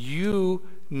yourself. You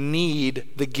need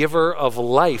the giver of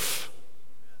life.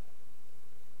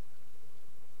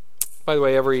 By the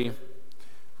way, every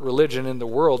religion in the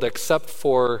world except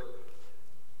for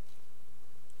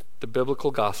the biblical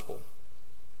gospel,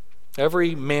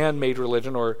 every man-made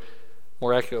religion, or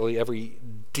more accurately, every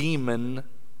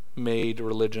demon-made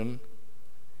religion,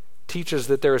 teaches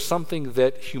that there is something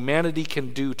that humanity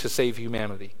can do to save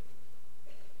humanity.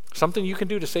 Something you can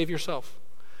do to save yourself.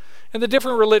 And the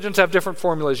different religions have different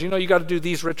formulas. You got to do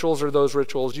these rituals or those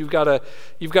rituals. You've got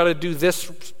to do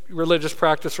this religious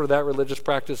practice or that religious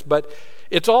practice. But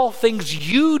it's all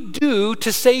things you do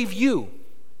to save you.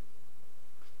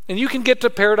 And you can get to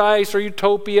paradise or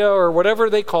utopia or whatever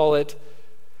they call it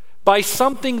by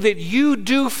something that you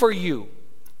do for you.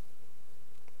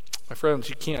 My friends,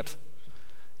 you can't.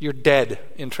 You're dead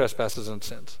in trespasses and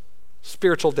sins.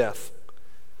 Spiritual death.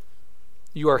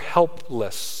 You are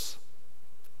helpless.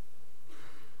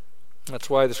 That's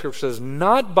why the scripture says,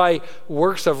 not by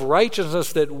works of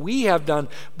righteousness that we have done,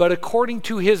 but according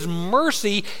to his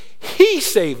mercy, he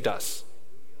saved us.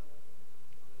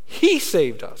 He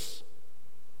saved us.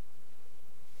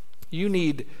 You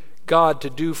need God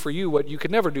to do for you what you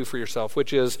could never do for yourself,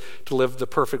 which is to live the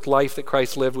perfect life that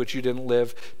Christ lived, which you didn't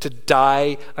live, to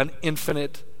die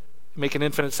make an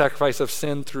infinite sacrifice of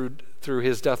sin through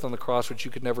his death on the cross, which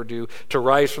you could never do, to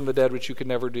rise from the dead, which you could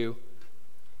never do.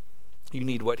 You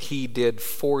need what he did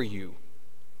for you.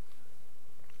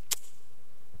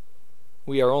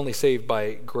 We are only saved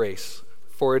by grace,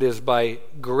 for it is by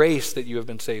grace that you have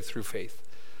been saved through faith,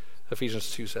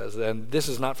 Ephesians 2 says. And this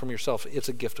is not from yourself, it's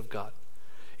a gift of God.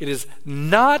 It is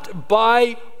not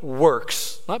by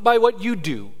works, not by what you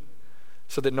do,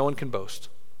 so that no one can boast.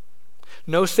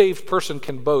 No saved person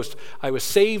can boast, I was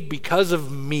saved because of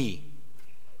me.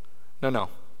 No.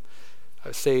 I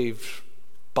was saved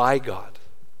by God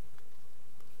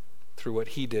through what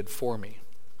he did for me.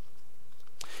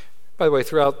 By the way,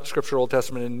 throughout Scripture, Old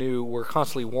Testament and New, we're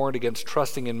constantly warned against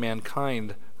trusting in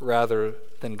mankind rather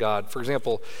than God. For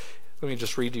example, let me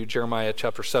just read you Jeremiah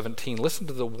chapter 17. Listen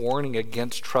to the warning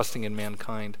against trusting in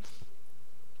mankind.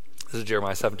 This is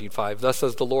Jeremiah 17:5. Thus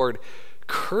says the Lord,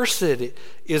 cursed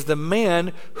is the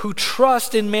man who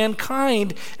trusts in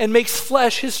mankind and makes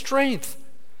flesh his strength,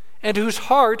 and whose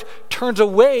heart turns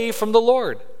away from the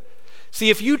Lord. See,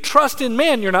 if you trust in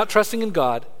man, you're not trusting in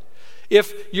God.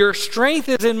 If your strength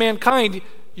is in mankind,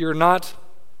 you're not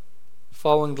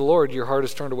following the Lord. Your heart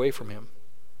is turned away from him.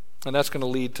 And that's going to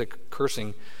lead to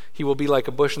cursing. He will be like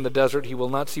a bush in the desert. He will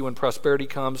not see when prosperity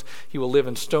comes. He will live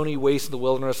in stony wastes in the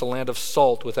wilderness, a land of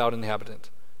salt without inhabitant.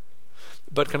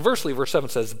 But conversely, verse 7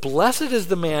 says, blessed is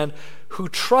the man who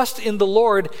trusts in the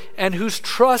Lord and whose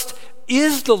trust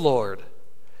is the Lord.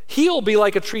 He'll be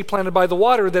like a tree planted by the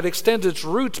water that extends its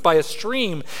roots by a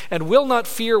stream and will not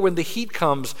fear when the heat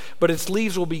comes, but its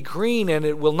leaves will be green and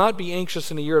it will not be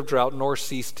anxious in a year of drought nor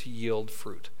cease to yield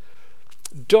fruit.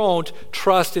 Don't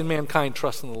trust in mankind,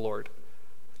 trust in the Lord.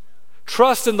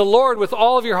 Trust in the Lord with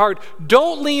all of your heart.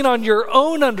 Don't lean on your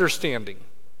own understanding.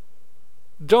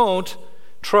 Don't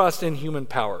trust in human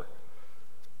power.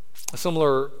 A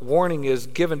similar warning is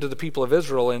given to the people of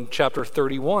Israel in chapter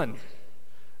 31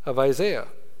 of Isaiah.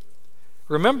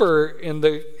 Remember, in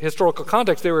the historical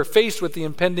context, they were faced with the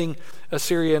impending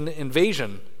Assyrian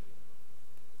invasion.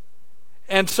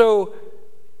 And so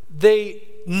they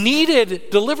needed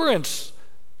deliverance.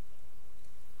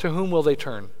 To whom will they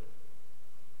turn?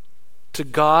 To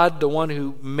God, the one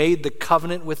who made the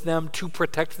covenant with them to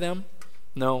protect them?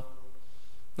 No,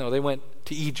 they went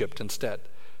to Egypt instead,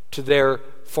 to their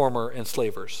former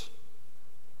enslavers.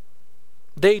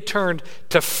 They turned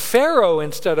to Pharaoh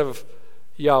instead of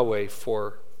Yahweh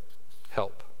for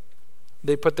help.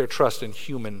 They put their trust in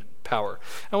human power.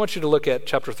 I want you to look at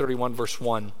chapter 31, verse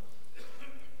 1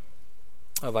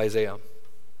 of Isaiah.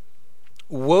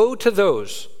 Woe to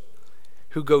those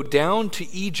who go down to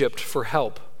Egypt for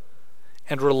help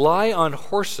and rely on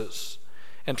horses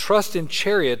and trust in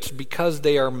chariots because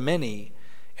they are many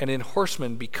and in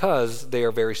horsemen because they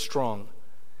are very strong.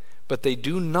 But they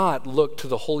do not look to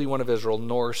the Holy One of Israel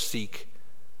nor seek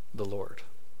the Lord.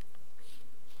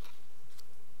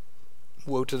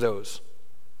 Woe to those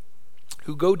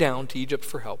who go down to Egypt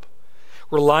for help,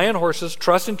 rely on horses,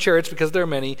 trust in chariots because they're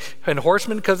many, and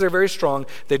horsemen because they're very strong.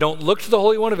 They don't look to the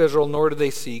Holy One of Israel, nor do they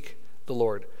seek the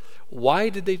Lord. Why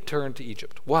did they turn to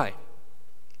Egypt? Why?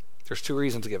 There's two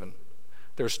reasons given.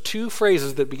 There's two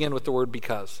phrases that begin with the word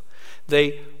because.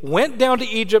 They went down to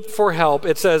Egypt for help.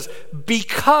 It says,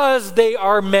 because they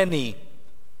are many.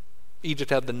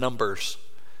 Egypt had the numbers.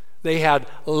 They had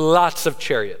lots of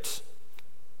chariots.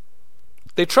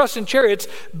 They trust in chariots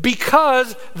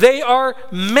because they are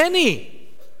many.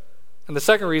 And the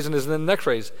second reason is in the next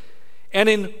phrase. And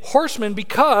in horsemen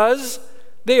because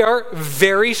they are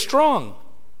very strong.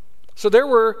 So there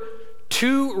were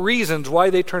two reasons why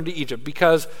they turned to Egypt.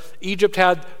 Because Egypt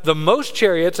had the most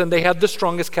chariots and they had the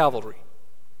strongest cavalry.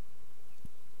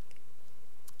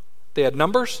 They had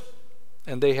numbers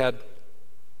and they had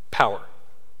power.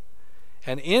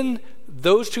 And in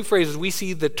those two phrases, we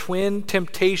see the twin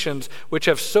temptations which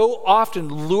have so often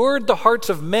lured the hearts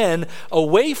of men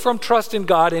away from trust in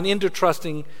God and into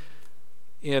trusting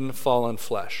in fallen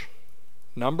flesh.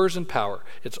 Numbers and power.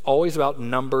 It's always about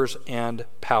numbers and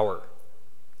power.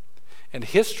 And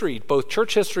history, both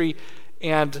church history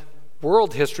and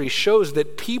world history, shows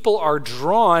that people are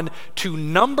drawn to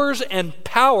numbers and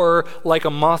power like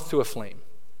a moth to a flame.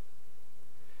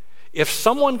 If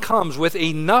someone comes with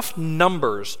enough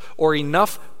numbers or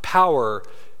enough power,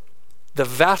 the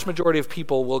vast majority of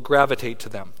people will gravitate to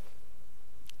them.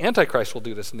 Antichrist will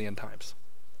do this in the end times.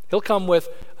 He'll come with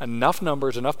enough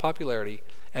numbers, enough popularity,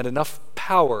 and enough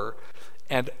power,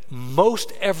 and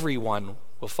most everyone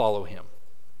will follow him.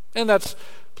 And that's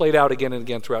played out again and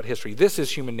again throughout history. This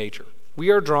is human nature. We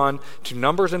are drawn to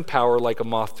numbers and power like a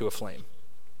moth to a flame.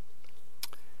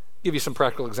 I'll give you some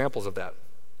practical examples of that.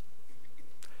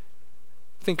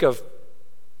 Think of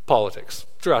politics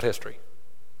throughout history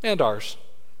and ours.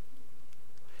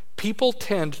 People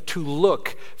tend to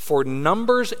look for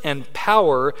numbers and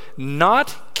power,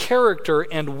 not character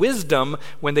and wisdom,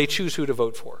 when they choose who to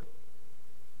vote for.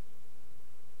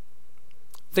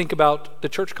 Think about the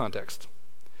church context.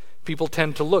 People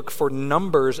tend to look for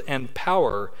numbers and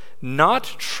power, not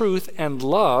truth and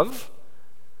love,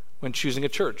 when choosing a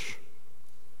church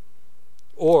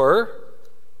or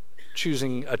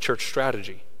choosing a church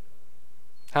strategy.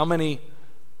 How many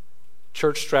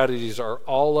church strategies are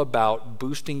all about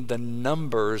boosting the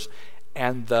numbers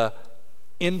and the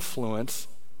influence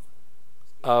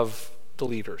of the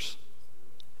leaders?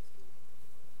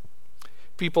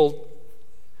 People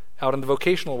out in the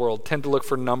vocational world tend to look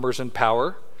for numbers and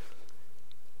power,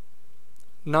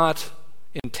 not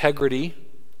integrity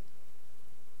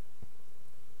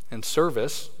and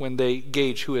service, when they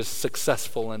gauge who is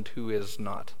successful and who is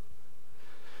not.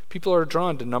 People are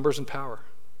drawn to numbers and power.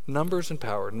 Numbers and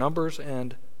power. Numbers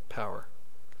and power.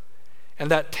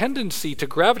 And that tendency to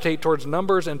gravitate towards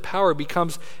numbers and power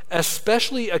becomes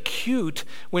especially acute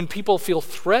when people feel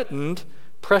threatened,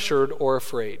 pressured, or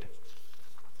afraid.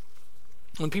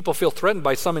 When people feel threatened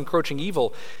by some encroaching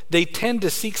evil, they tend to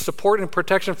seek support and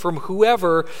protection from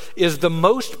whoever is the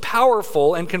most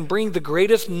powerful and can bring the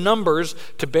greatest numbers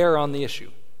to bear on the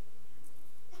issue.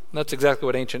 And that's exactly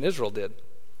what ancient Israel did.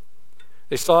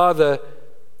 They saw the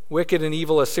wicked and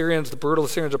evil Assyrians, the brutal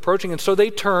Assyrians approaching. And so they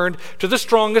turned to the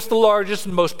strongest, the largest,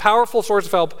 and most powerful source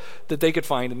of help that they could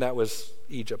find, and that was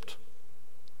Egypt.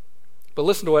 But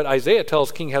listen to what Isaiah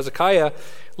tells King Hezekiah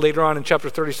later on in chapter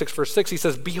 36, verse 6. He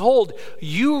says, "Behold,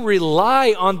 you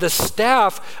rely on the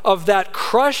staff of that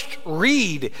crushed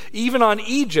reed, even on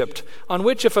Egypt, on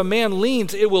which if a man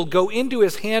leans, it will go into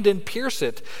his hand and pierce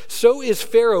it. So is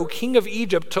Pharaoh, king of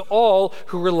Egypt, to all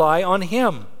who rely on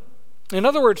him." In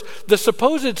other words, the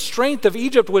supposed strength of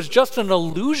Egypt was just an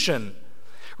illusion.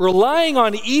 Relying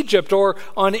on Egypt or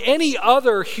on any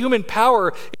other human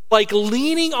power is like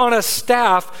leaning on a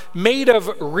staff made of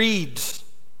reeds.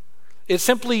 It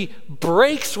simply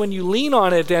breaks when you lean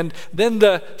on it, and then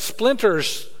the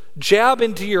splinters jab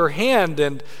into your hand,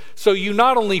 and so you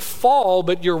not only fall,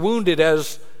 but you're wounded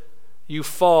as you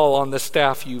fall on the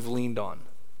staff you've leaned on.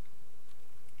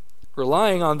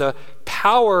 Relying on the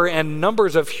power and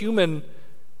numbers of human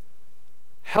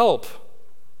help,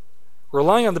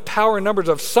 relying on the power and numbers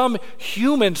of some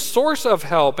human source of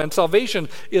help and salvation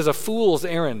is a fool's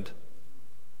errand.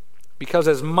 Because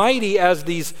as mighty as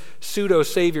these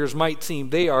pseudo-saviors might seem,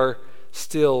 they are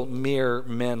still mere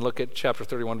men. Look at chapter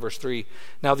 31, verse 3.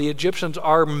 "Now the Egyptians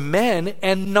are men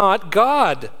and not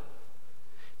God.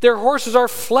 Their horses are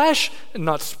flesh and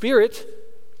not spirit.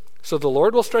 So the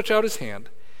Lord will stretch out his hand,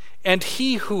 and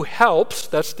he who helps,"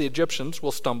 that's the Egyptians,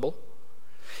 "will stumble.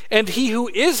 And he who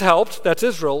is helped," that's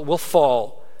Israel, "will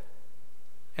fall.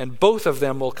 And both of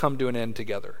them will come to an end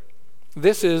together."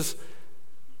 This is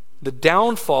the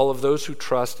downfall of those who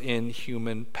trust in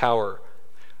human power.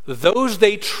 Those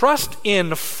they trust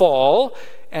in fall,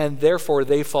 and therefore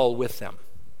they fall with them.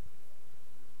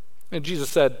 And Jesus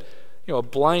said, a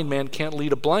blind man can't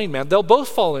lead a blind man. They'll both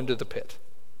fall into the pit.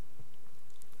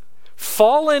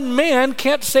 Fallen man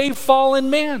can't save fallen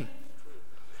man.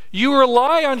 You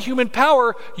rely on human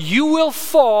power, you will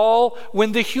fall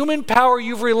when the human power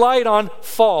you've relied on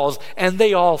falls, and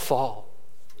they all fall.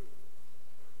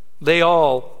 They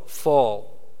all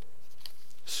fall,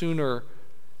 sooner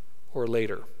or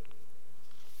later.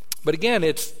 But again,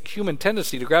 it's human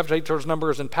tendency to gravitate towards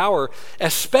numbers and power,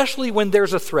 especially when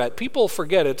there's a threat. People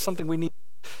forget it's something we need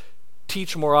to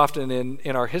teach more often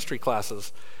in our history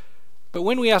classes. But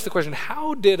when we ask the question,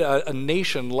 how did a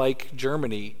nation like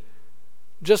Germany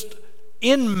just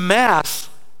en masse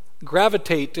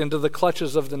gravitate into the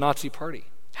clutches of the Nazi Party?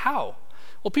 How?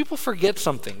 Well, people forget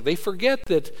something. They forget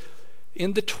that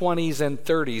in the 20s and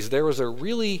 30s, there was a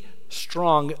really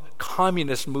strong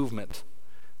communist movement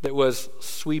that was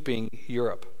sweeping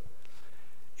Europe.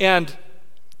 And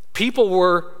people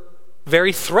were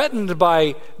very threatened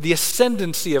by the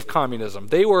ascendancy of communism.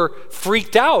 They were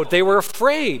freaked out. They were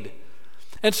afraid.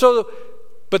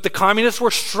 But the communists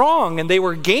were strong and they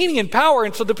were gaining in power.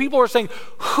 And so the people were saying,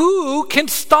 who can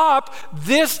stop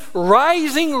this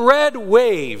rising red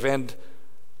wave? And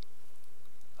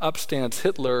up stands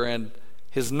Hitler and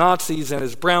his Nazis and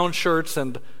his brown shirts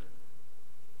and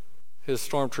his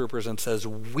stormtroopers and says,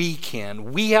 we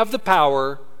can. We have the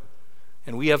power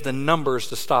and we have the numbers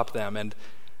to stop them. And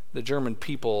the German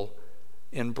people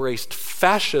embraced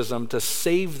fascism to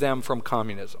save them from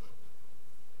communism.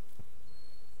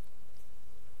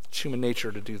 It's human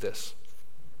nature to do this.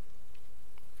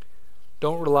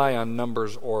 Don't rely on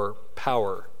numbers or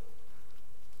power.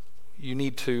 You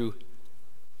need to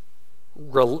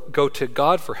go to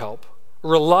God for help.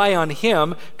 Rely on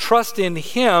Him, trust in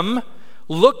Him,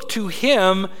 look to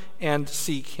Him, and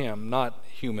seek Him, not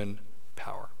human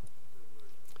power.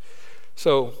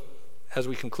 So, as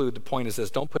we conclude, the point is this: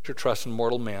 don't put your trust in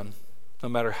mortal man. No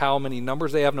matter how many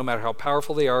numbers they have, no matter how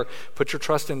powerful they are, put your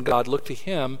trust in God. Look to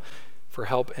Him for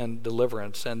help and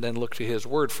deliverance, and then look to His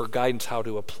Word for guidance how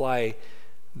to apply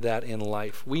that in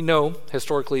life. We know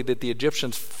historically that the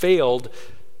Egyptians failed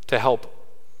to help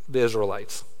the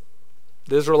Israelites.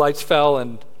 The Israelites fell,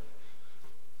 and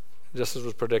just as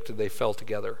was predicted, they fell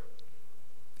together.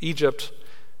 Egypt,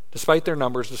 despite their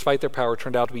numbers, despite their power,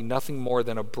 turned out to be nothing more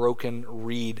than a broken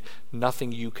reed,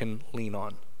 nothing you can lean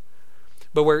on.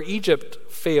 But where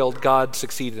Egypt failed, God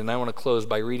succeeded. And I want to close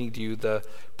by reading to you the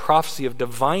prophecy of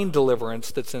divine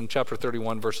deliverance that's in chapter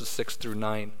 31, verses 6 through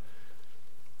 9.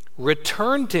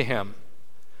 Return to Him,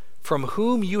 from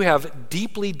whom you have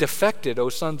deeply defected, O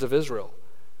sons of Israel.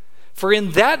 For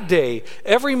in that day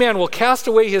every man will cast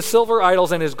away his silver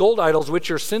idols and his gold idols, which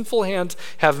your sinful hands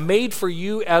have made for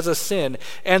you as a sin.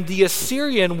 And the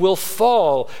Assyrian will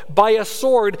fall by a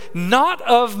sword not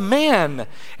of man,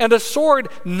 and a sword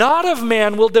not of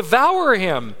man will devour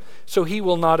him, so he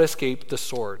will not escape the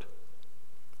sword.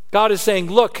 God is saying,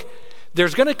 look,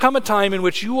 There's going to come a time in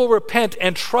which you will repent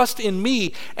and trust in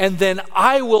me, and then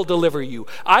I will deliver you.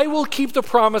 I will keep the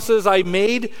promises I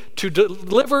made to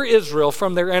deliver Israel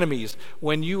from their enemies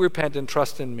when you repent and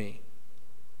trust in me.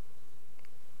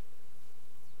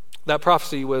 That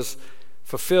prophecy was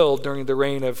fulfilled during the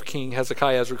reign of King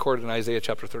Hezekiah, as recorded in Isaiah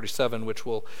chapter 37, which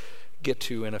we'll get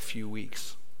to in a few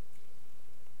weeks.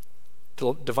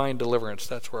 Divine deliverance,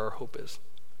 that's where our hope is.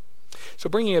 So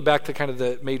bringing it back to kind of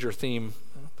the major theme,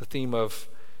 the theme of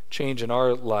change in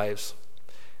our lives,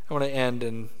 I want to end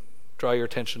and draw your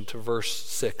attention to verse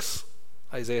 6,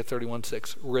 Isaiah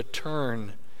 31:6.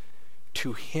 Return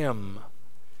to him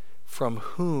from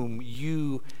whom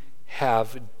you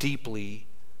have deeply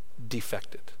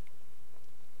defected.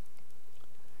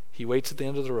 He waits at the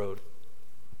end of the road,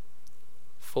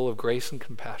 full of grace and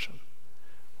compassion.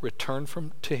 Return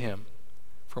to him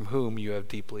from whom you have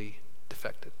deeply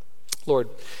defected. Lord,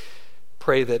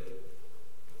 pray that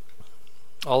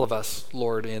all of us,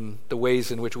 Lord, in the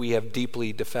ways in which we have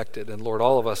deeply defected, and Lord,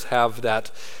 all of us have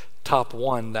that top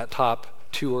one, that top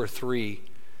two or three,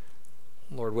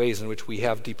 Lord, ways in which we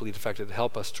have deeply defected.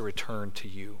 Help us to return to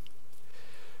you.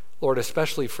 Lord,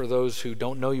 especially for those who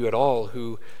don't know you at all,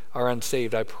 who are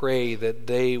unsaved, I pray that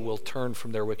they will turn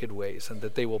from their wicked ways and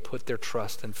that they will put their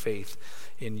trust and faith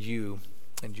in you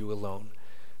and you alone.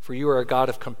 For you are a God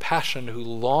of compassion who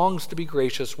longs to be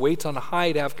gracious, waits on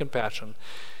high to have compassion,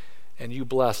 and you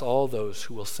bless all those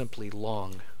who will simply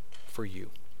long for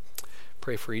you.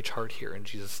 Pray for each heart here in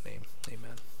Jesus' name.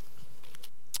 Amen.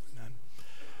 Amen.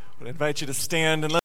 I would invite you to stand and